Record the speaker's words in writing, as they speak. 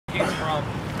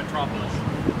metropolis.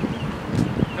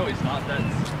 No, he's not.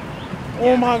 That's...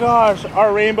 Oh my gosh,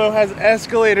 our rainbow has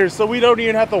escalators, so we don't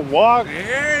even have to walk.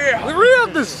 Yeah! We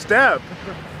have the step.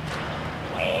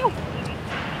 Well,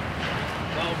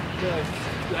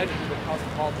 I just do the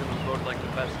Cosmopolitan was voted like the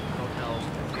best hotel.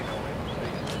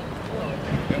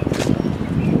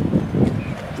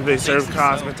 Do they serve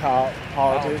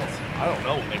cosmopolitans? I don't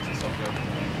know what makes it so good.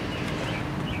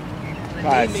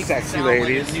 Sexy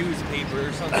ladies. Like a newspaper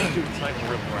or something. Dude, it's not even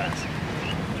real grass.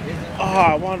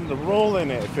 Oh, I wanted to roll in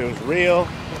it if it was real.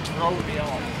 Throw me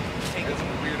on. Taking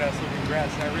some weird ass looking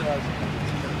grass, and I realized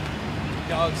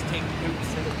dogs take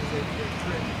poops in it because they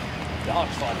trip.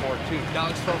 Dogs fall for it too.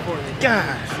 Dogs fall for it.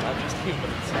 Gosh. Not just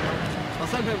humans. Well,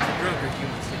 sometimes the drunker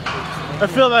humans take poops. I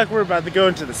feel like we're about to go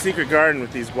into the secret garden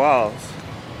with these walls.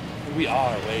 We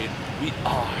are, Wade. We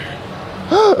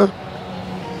are.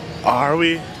 Are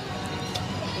we?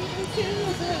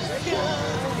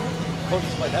 Coach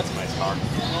is like, that's a nice car.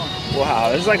 Wow,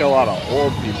 there's like a lot of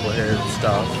old people here and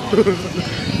stuff.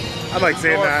 I like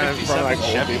saying that in front of like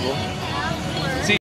old people.